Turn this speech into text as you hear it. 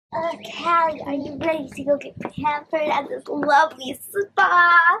Cali, are you ready to go get pampered at this lovely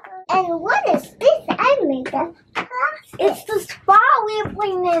spa? And what is this? I made that. It's the spa we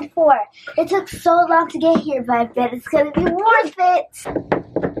appointed for. It took so long to get here, but I bet it's gonna be worth it.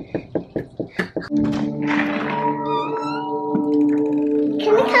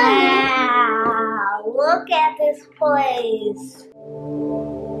 Can we come in? Wow, look at this place.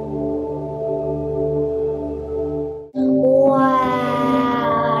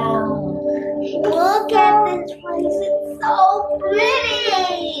 Wow, look at this place. It's so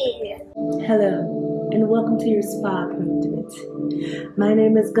pretty. Hello, and welcome to your spa appointment. My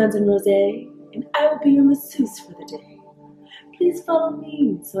name is Guns N' Rose, and I will be your masseuse for the day. Please follow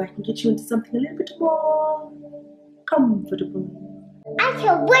me so I can get you into something a little bit more comfortable. I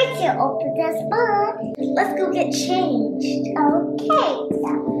can't wait to open the spa. Let's go get changed. Okay.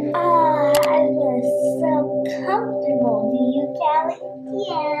 I feel so comfortable. Do you, Cali?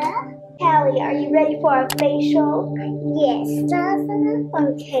 Yeah. Cali, are you ready for our facial? Yes.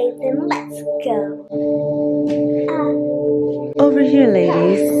 Okay, then let's go. Over here,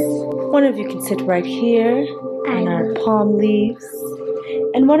 ladies. One of you can sit right here on our palm leaves,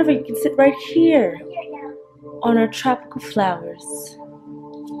 and one of you can sit right here on our tropical flowers.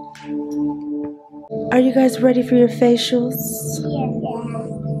 Are you guys ready for your facials? Yeah.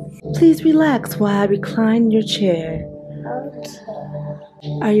 Please relax while I recline your chair.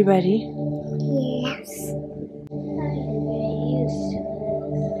 Okay. Are you ready? Yes.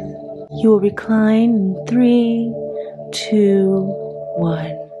 You will recline in 3, 2,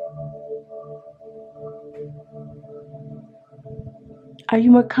 1. Are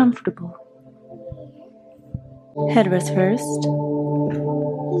you more comfortable? Headrest first.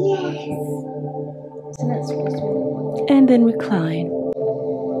 Yes. And then recline.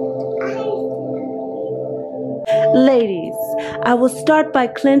 Ladies, I will start by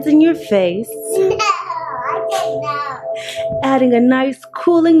cleansing your face, No, I don't know. adding a nice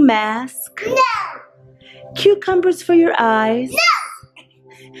cooling mask, No. cucumbers for your eyes,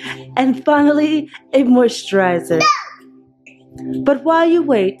 No. and finally a moisturizer. No. But while you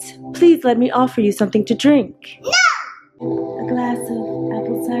wait, please let me offer you something to drink. No. A glass of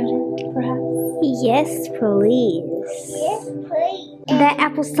apple cider, perhaps? Yes, please. Yes, please. That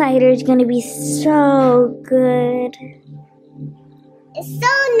apple cider is gonna be so good. It's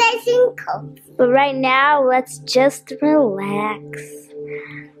so nice and cold. But right now, let's just relax.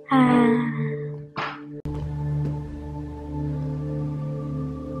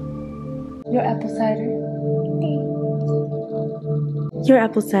 Your apple cider. Your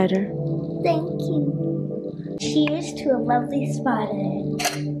apple cider. Thank you. Cheers to a lovely spa day.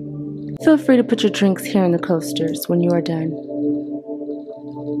 Feel free to put your drinks here in the coasters when you are done.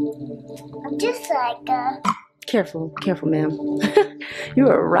 I'm just like Careful, ma'am.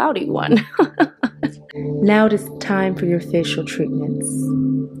 You're a rowdy one. Now it is time for your facial treatments.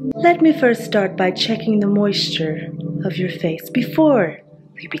 Let me first start by checking the moisture of your face before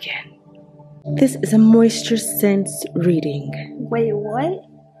we begin. This is a moisture sense reading. Wait, what?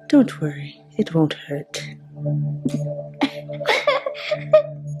 Don't worry, it won't hurt.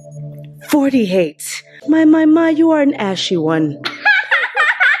 48. My, you are an ashy one.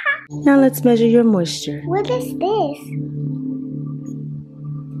 Now let's measure your moisture. what is this?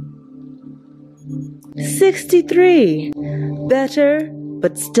 63. Better,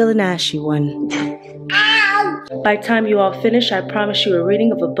 but still an ashy one. Ow! By the time you all finish, I promise you a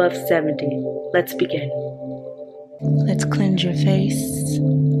reading of above 70. Let's begin. Let's cleanse your face.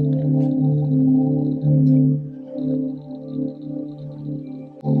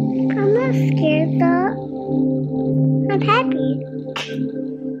 I'm not scared though. I'm happy.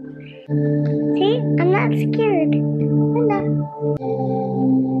 See? I'm not scared. I'm not.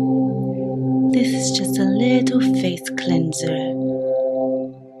 This is just a little face cleanser.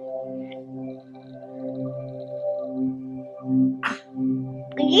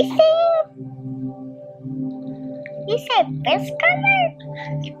 Did you say? You said face color?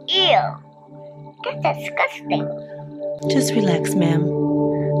 Ew. That's disgusting. Just relax, ma'am.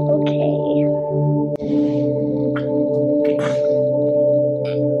 Okay.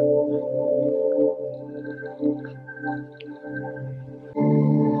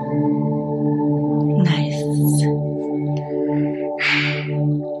 Nice.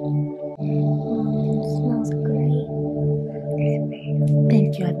 Smells great.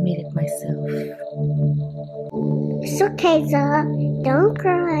 Thank you, I've made it myself. It's okay, Zoe. Don't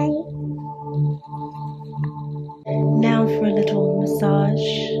cry. Now for a little massage.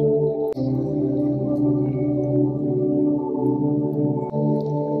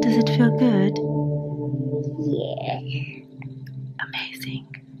 Does it feel good? Yeah. Amazing.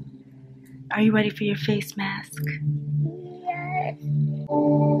 Are you ready for your face mask? Yes.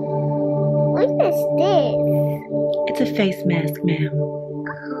 What is this? It's a face mask, ma'am,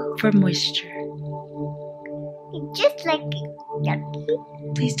 for moisture. It's just like a ducky.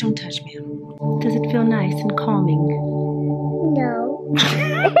 Please don't touch, ma'am. Does it feel nice and calming? No.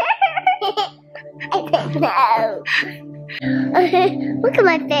 I don't know. Look at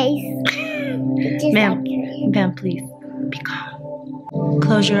my face. It's just Ma'am, like ma'am, please be calm.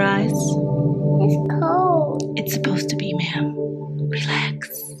 Close your eyes. it's cold. It's supposed to be, ma'am. Relax.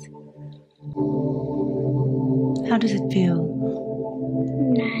 How does it feel?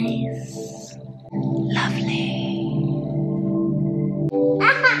 Nice. Lovely.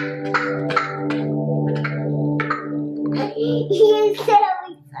 You're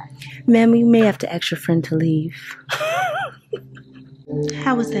silly. Ma'am, we may have to ask your friend to leave.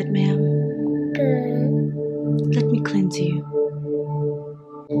 How was that, ma'am? Good. Let me cleanse you.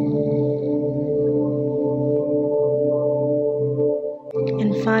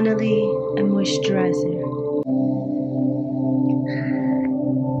 And finally, a moisturizer.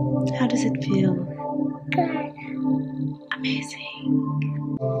 How does it feel? Good. Amazing.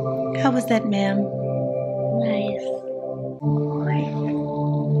 How was that, ma'am? Nice.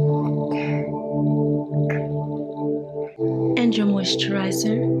 And your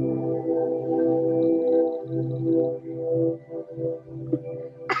moisturizer?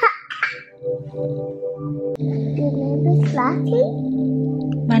 Your name is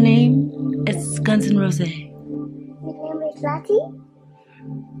Lottie? My name is Guns N' Roses. Your name is Lottie?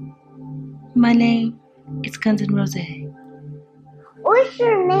 My name is Guns N' Roses. What's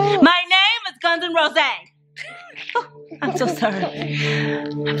your name? My name is Guns N' Roses. I'm so sorry.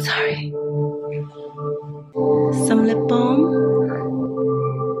 I'm sorry. Some lip balm.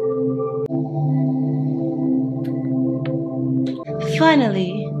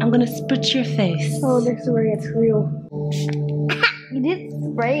 Finally, I'm gonna spritz your face. Oh, this is where it's real. You did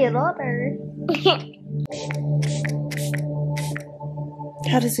spray it on her.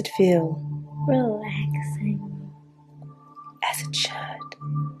 How does it feel? Relaxing. As it should.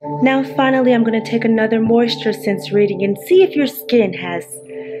 Now finally I'm going to take another moisture sense reading and see if your skin has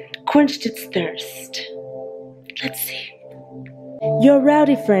quenched its thirst. Let's see. Your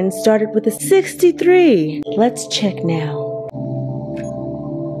rowdy friend started with a 63. Let's check now.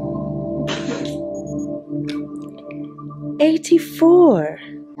 84.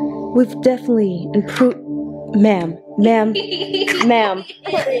 We've definitely improved. Ma'am.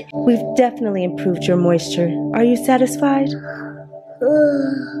 We've definitely improved your moisture. Are you satisfied?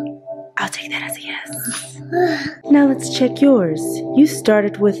 I'll take that as a yes. Now let's check yours. You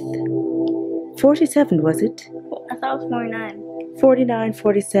started with 47, was it? I thought it was 49. 49,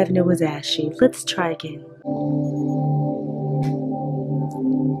 47, it was ashy. Let's try again.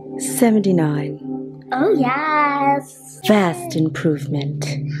 79. Oh, yes. Vast improvement.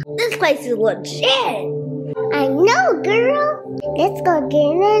 This place is legit. I know, girl. Let's go get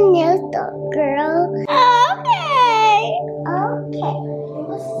in a nail store, girl. Okay. Okay. It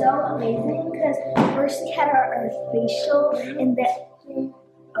was so amazing because first we had our facial and then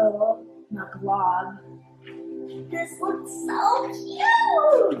my vlog. This looks so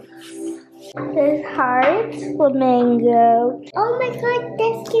cute. This heart flamingo. Oh my god,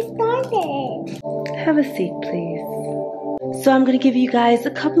 let's get started. Have a seat, please. So I'm going to give you guys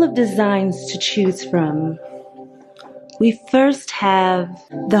a couple of designs to choose from. We first have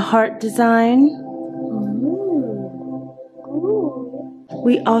the heart design.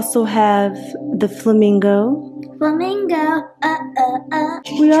 We also have the flamingo. Flamingo.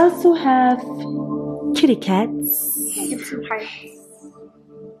 We also have kitty cats. It's some hearts.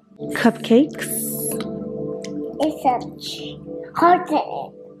 Cupcakes. It's a heart in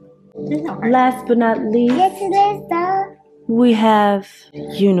it. There's no heart. Last but not least, Yes, it is, though. we have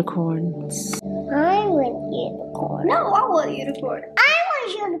unicorns. I want unicorn. No, I want unicorn. I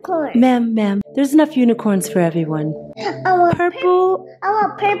want unicorn. Ma'am, there's enough unicorns for everyone. I want Purple, I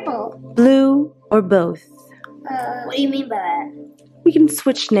want purple. blue, or both. What do you mean by that? We can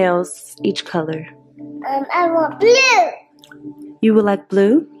switch nails each color. I want blue. You would like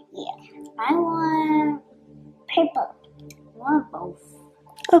blue? I want Purple. both.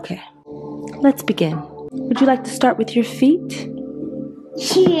 Okay, let's begin. Would you like to start with your feet?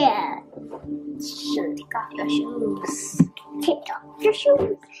 Yeah. Should take off your shoes. Take off your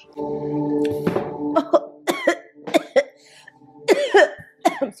shoes.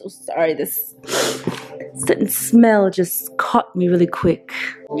 I'm so sorry, this certain smell just caught me really quick.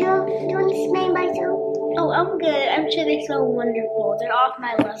 No, do you want to smell myself? Oh, I'm good. I'm sure they smell wonderful. They're off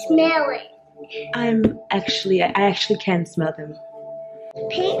my level. Smell it. I actually can smell them.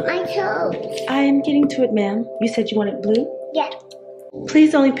 Paint my toes. I am getting to it, ma'am. You said you wanted blue? Yeah,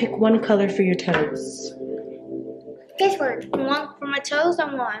 Please only pick one color for your toes. this one. I want for my toes,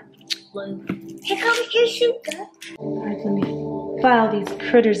 I want blue. Here comes your shoe, girl. All right, let me file these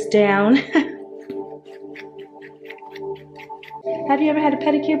critters down. Have you ever had a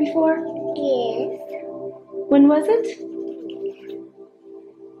pedicure before? Yes. When was it?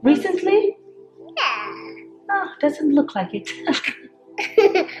 Recently? Yeah. Oh, doesn't look like it.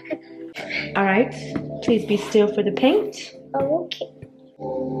 All right, please be still for the paint. Okay.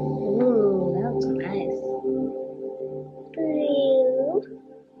 Ooh, that looks nice. Blue.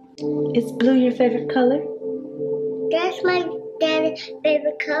 Is blue your favorite color? That's my daddy's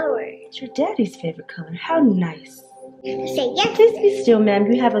favorite color. It's your daddy's favorite color. How nice. Say yes. Please be still,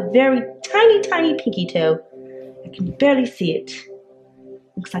 ma'am. You have a very tiny, tiny pinky toe. I can barely see it.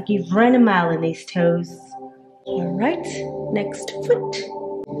 Looks like you've run a mile in these toes. All right, next foot.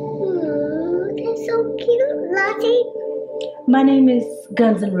 That's so cute, Lottie. My name is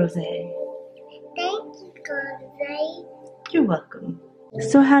Guns N' Rose. Thank you, Gonzay. You're welcome.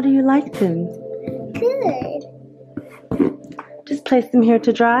 So how do you like them? Good. Just place them here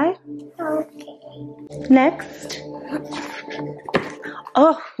to dry. Okay. Next.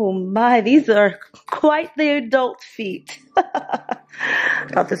 Oh my, these are quite the adult feet.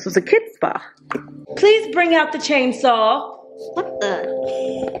 Thought this was a kid's spa. Please bring out the chainsaw. What the?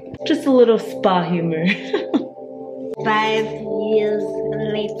 Just a little spa humor. 5 years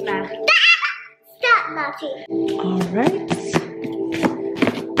later. Stop, Lottie. All right.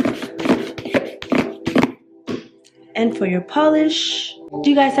 And for your polish, do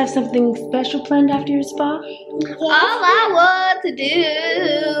you guys have something special planned after your spa? All I want to do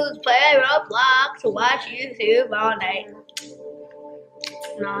is play Roblox and watch YouTube all day.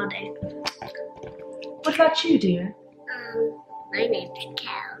 And all day. What about you, dear? My name's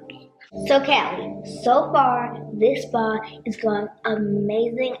Cali. So Cali, so far this spa is going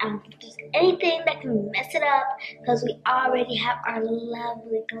amazing. I don't think there's anything that can mess it up because we already have our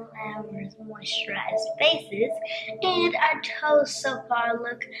lovely, glamorous, moisturized faces, and our toes so far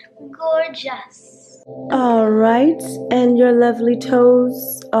look gorgeous. All right, and your lovely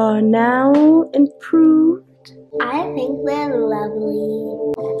toes are now improved. I think they're lovely.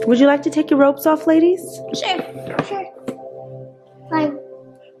 Would you like to take your ropes off, ladies? Sure. Sure. Fine.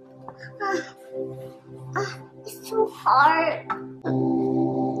 It's so hard.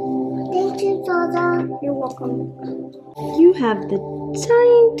 Thank you, Zoda. You're welcome. You have the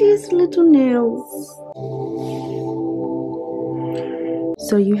tiniest little nails.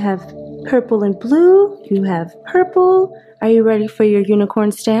 So you have purple and blue. You have purple. Are you ready for your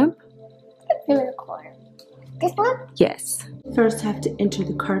unicorn stamp? Unicorn. This one? Yes. First, have to enter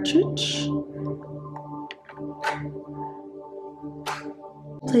the cartridge.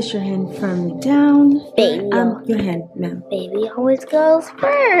 Place your hand firmly down. Baby. Your hand, ma'am. Baby always goes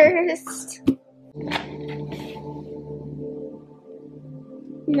first.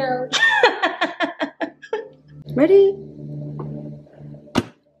 No. Ready?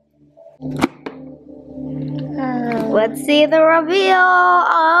 Let's see the reveal.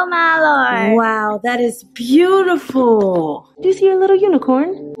 Oh my lord. Wow, that is beautiful. Do you see your little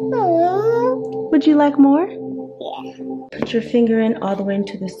unicorn? Would you like more? Yeah. Put your finger in all the way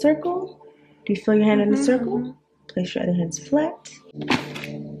into the circle. Do you feel your hand in the circle? Place your other hands flat.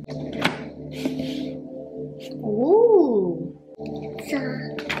 Ooh.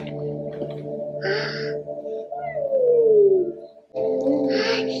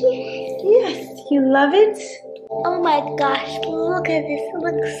 Yes, you love it? Oh my gosh, look at this. It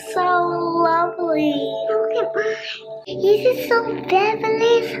looks so lovely. Look at mine. This is so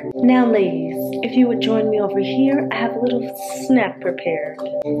fabulous. Now, ladies, if you would join me over here, I have a little snack prepared.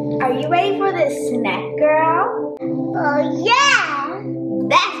 Are you ready for this snack, girl? Oh, yeah.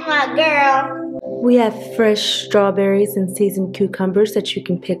 That's my girl. We have fresh strawberries and seasoned cucumbers that you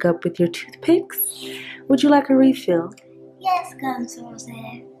can pick up with your toothpicks. Would you like a refill? Yes, Guns N' Roses.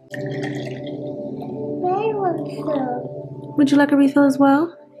 Very wonderful. Would you like a refill as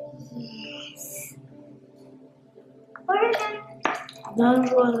well? Yes. What is that? Guns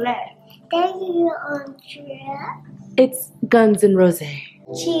N' Roses. Thank you, Andrea. It's Guns N' Rose.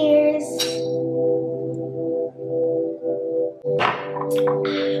 Cheers.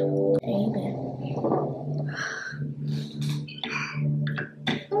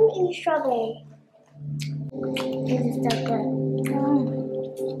 Let me eat strawberry. This is so good.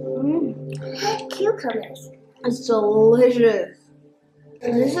 Cucumbers. It's delicious.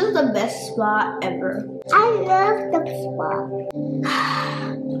 This is the best spot ever. I love the spot.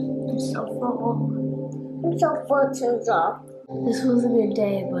 I'm so full. I'm so full too, though. This was a good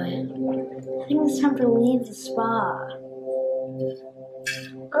day, but I think it's time to leave the spa.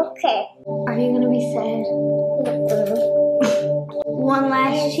 Okay. Are you gonna be sad? One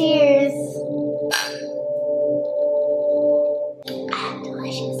last cheers.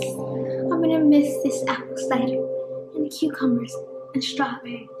 Delicious. I'm gonna miss this apple cider and the cucumbers and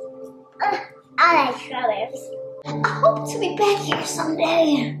strawberries. I like strawberries. I hope to be back here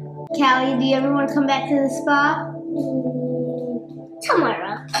someday. Callie, do you ever want to come back to the spa?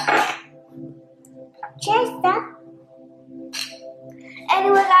 Tomorrow. Cheers, Dad.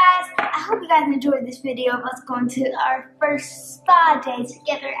 Anyway, guys, I hope you guys enjoyed this video of us going to our first spa day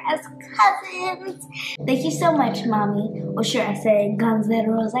together as cousins. Thank you so much, Mommy, or should I say Guns N'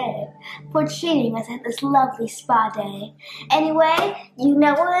 Roses, for treating us at this lovely spa day. Anyway, you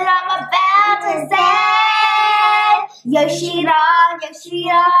know what I'm about to say. Yoshidoll,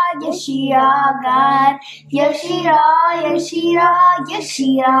 Yoshidoll, Yoshidoll, God. Yoshidoll, Yoshidoll,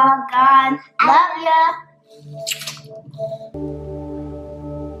 Yoshidoll, God. Love ya.